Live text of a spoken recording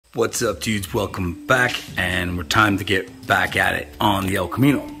What's up, dudes? Welcome back, and we're time to get back at it on the El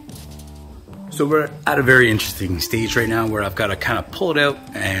Camino. So we're at a very interesting stage right now where I've got to kind of pull it out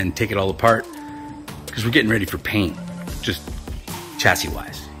and take it all apart because we're getting ready for paint, just chassis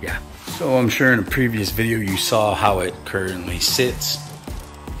wise, yeah. So I'm sure in a previous video you saw how it currently sits,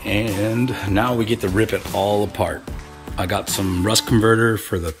 and now we get to rip it all apart. I got some rust converter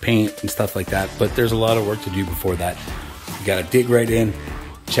for the paint and stuff like that, but there's a lot of work to do before that. You gotta dig right in,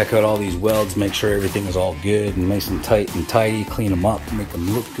 check out all these welds, make sure everything is all good and nice and tight and tidy, clean them up, make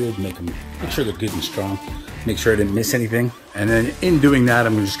them look good, make sure they're good and strong, make sure I didn't miss anything. And then in doing that,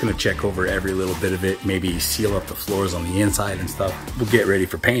 I'm just gonna check over every little bit of it, maybe seal up the floors on the inside and stuff. We'll get ready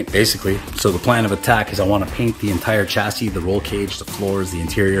for paint, basically. So the plan of attack is I wanna paint the entire chassis, the roll cage, the floors, the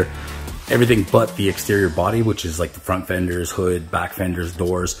interior, everything but the exterior body, which is like the front fenders, hood, back fenders,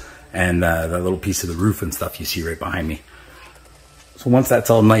 doors, and that little piece of the roof and stuff you see right behind me. So once that's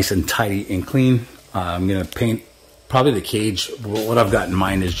all nice and tidy and clean, I'm gonna paint probably the cage. What I've got in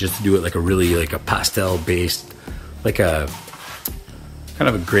mind is just to do it like a really like a pastel based, like a kind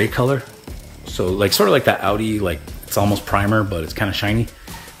of a gray color. So like sort of like that Audi, like it's almost primer, but it's kind of shiny.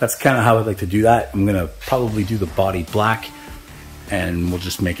 That's kind of how I'd like to do that. I'm gonna probably do the body black, and we'll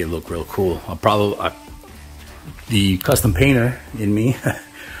just make it look real cool. The custom painter in me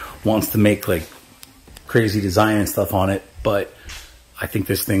wants to make like crazy design and stuff on it, but I think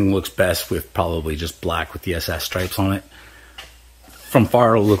this thing looks best with probably just black with the SS stripes on it. From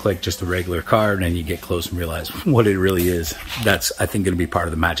far, it'll look like just a regular car, and then you get close and realize what it really is. That's, I think, gonna be part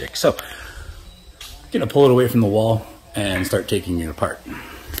of the magic. So, gonna pull it away from the wall and start taking it apart.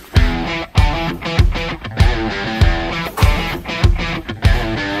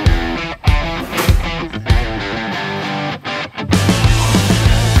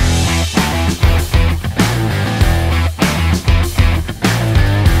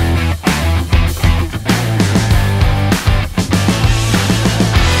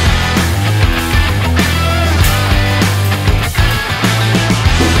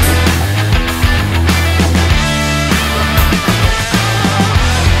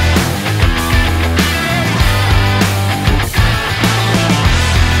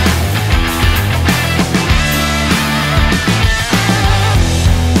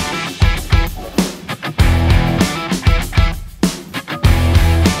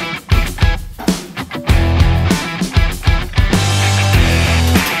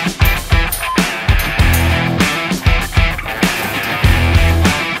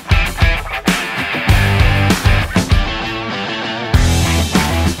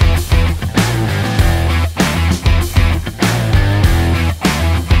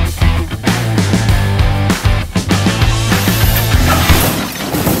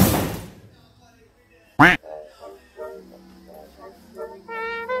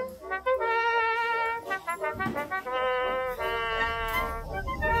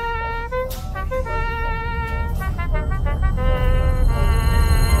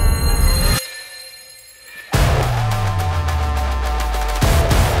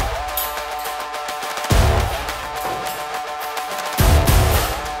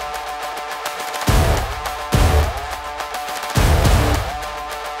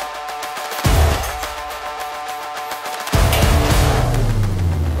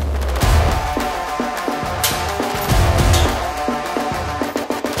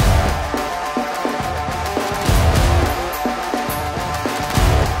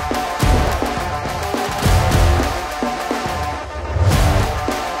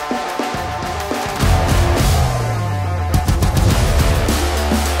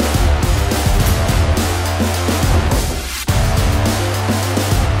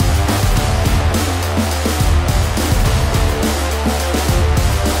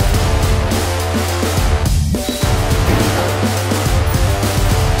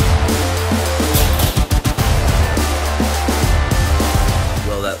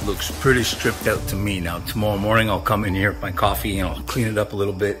 Looks pretty stripped out to me. Now tomorrow morning I'll come in here with my coffee and I'll clean it up a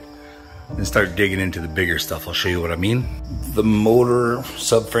little bit and start digging into the bigger stuff. I'll show you what I mean. The motor,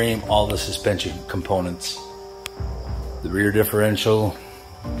 subframe, all the suspension components, the rear differential,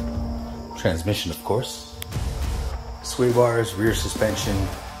 transmission of course, sway bars, rear suspension,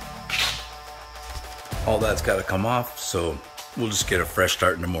 all that's got to come off, so we'll just get a fresh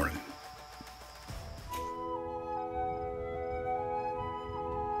start in the morning.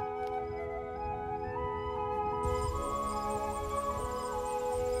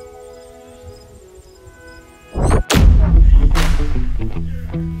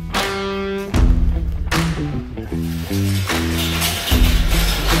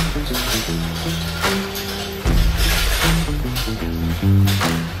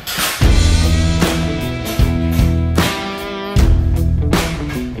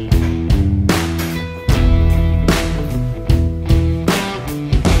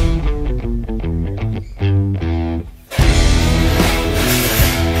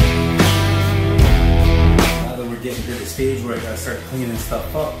 where I gotta start cleaning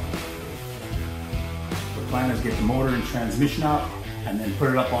stuff up. The plan is get the motor and transmission out and then put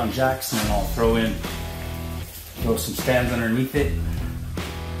it up on jacks, and then I'll throw some stands underneath it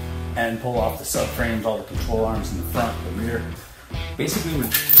and pull off the subframes, all the control arms in the front, the rear. Basically, we're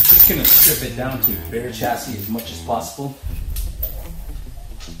just gonna strip it down to bare chassis as much as possible.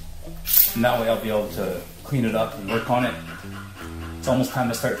 And that way I'll be able to clean it up and work on it. It's almost time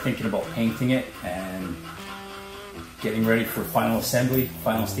to start thinking about painting it and getting ready for final assembly,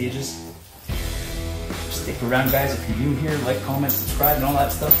 final stages. Stick around, guys, if you're new here. Like, comment, subscribe, and all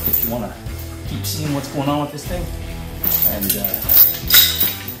that stuff if you want to keep seeing what's going on with this thing. And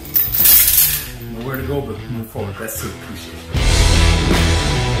know where to go, but move forward. That's it. Appreciate it.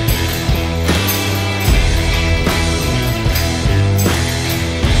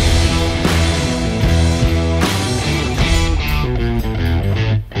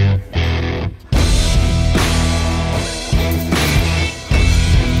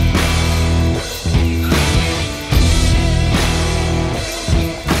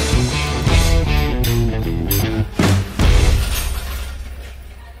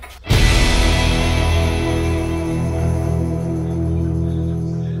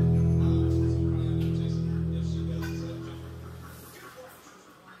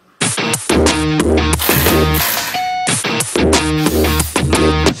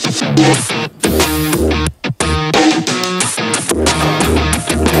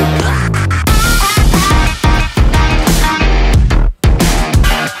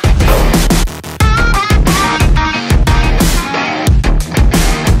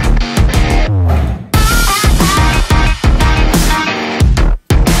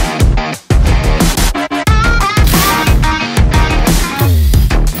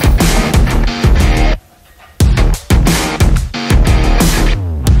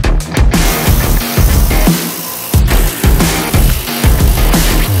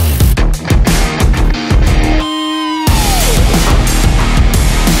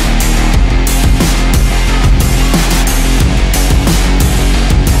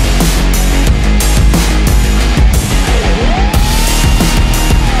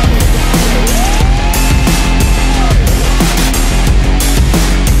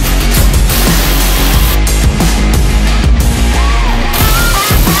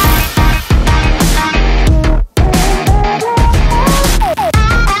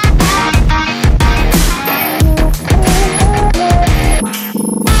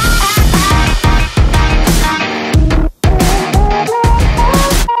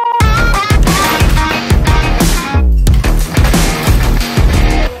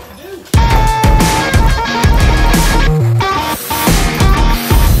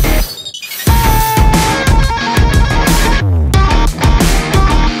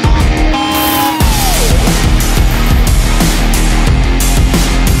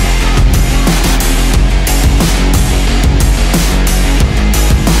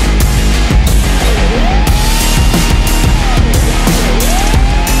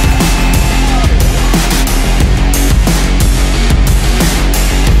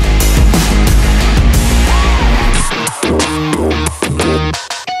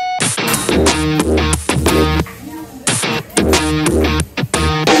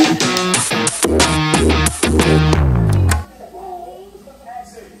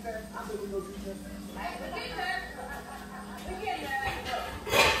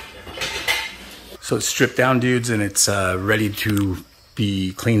 So it's stripped down, dudes, and it's ready to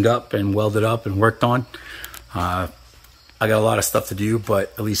be cleaned up and welded up and worked on. I got a lot of stuff to do,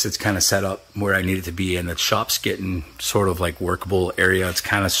 but at least it's kind of set up where I need it to be, and the shop's getting sort of like workable area. It's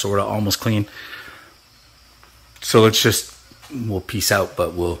kind of sort of almost clean. So we'll peace out,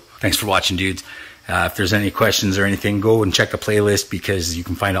 but thanks for watching, dudes. If there's any questions or anything, go and check the playlist, because you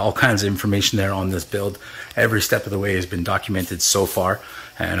can find all kinds of information there on this build. Every step of the way has been documented so far,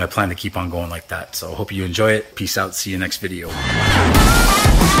 and I plan to keep on going like that. So I hope you enjoy it. Peace out. See you next video. By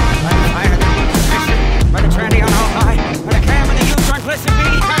the trendy on all high, by the cam and the youth aren't listening.